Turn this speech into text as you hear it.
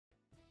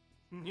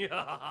What's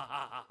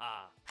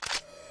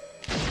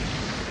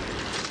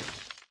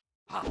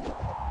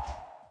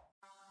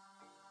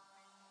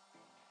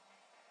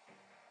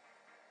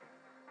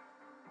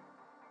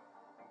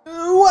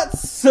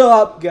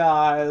up,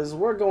 guys?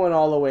 We're going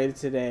all the way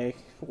today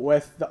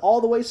with the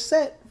all the way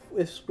set,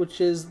 which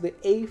is the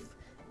 8th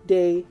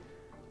day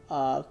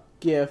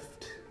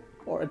gift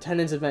or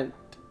attendance event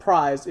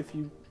prize if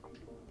you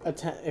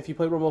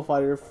play Rumble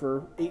Fighter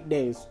for 8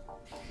 days.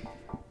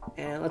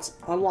 And let's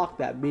unlock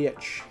that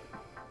bitch.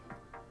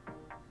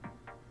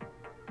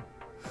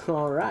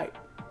 All right,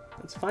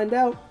 let's find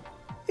out.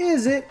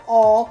 Is it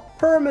all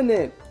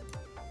permanent?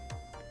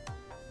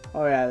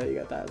 Oh yeah, there you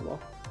got that as well.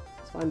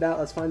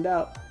 Let's find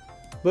out.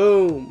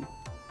 Boom.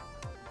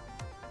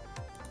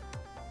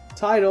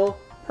 Title,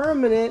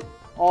 permanent.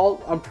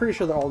 I'm pretty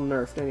sure they're all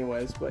nerfed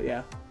anyways, but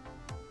yeah.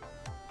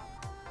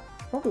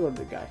 Probably go to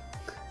the guy.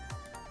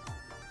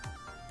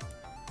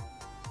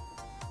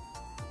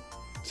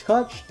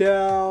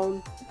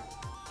 Touchdown.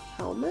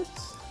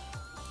 Helmets.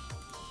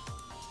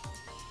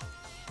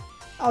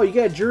 Oh, you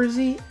got a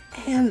jersey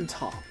and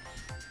top.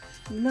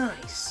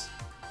 Nice.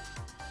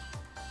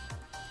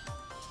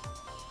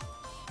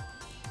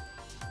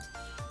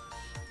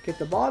 Get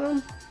the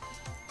bottom.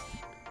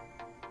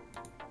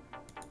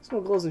 There's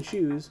no gloves and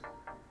shoes.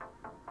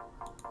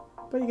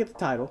 But you get the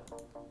title.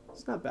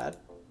 It's not bad.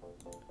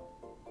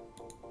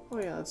 Oh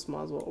yeah, let's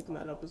might as well open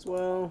that up as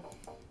well.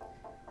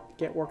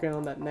 Get working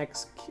on that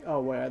next...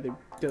 Oh wait,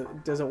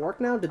 does it work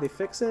now? Did they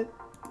fix it?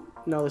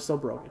 No, they're still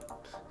broken.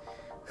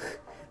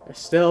 They're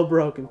still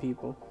broken,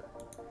 people.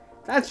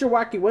 That's your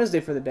Wacky Wednesday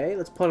for the day.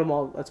 Let's put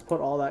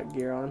all that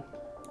gear on.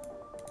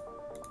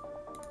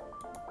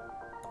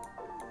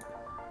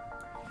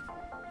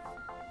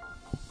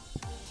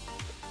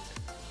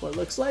 What it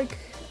looks like,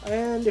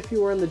 and if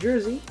you were in the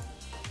jersey,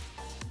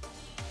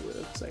 what it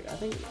looks like.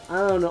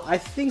 I don't know. I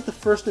think the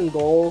first and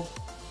goal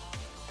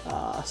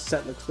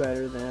set looks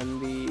better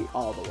than the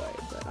all the way,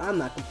 but I'm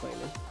not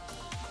complaining.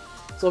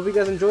 So hope you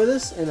guys enjoy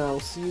this, and I'll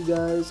see you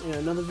guys in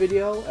another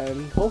video.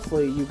 And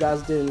hopefully you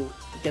guys didn't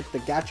get the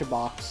gacha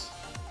box,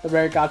 the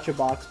rare gacha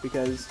box,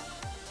 because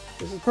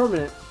this is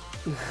permanent,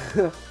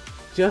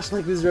 just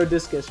like the Zero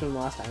Discus from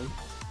last time.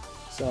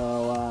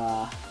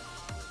 So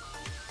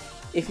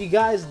if you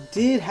guys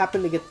did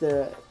happen to get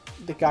the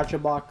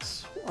gacha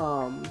box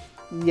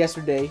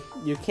yesterday,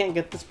 you can't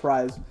get this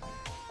prize,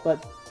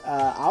 but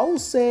I'll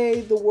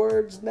say the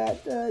words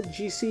that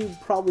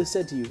GC probably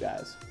said to you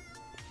guys.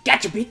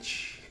 Gotcha,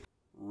 bitch!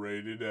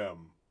 Rated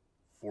M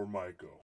for Maiko.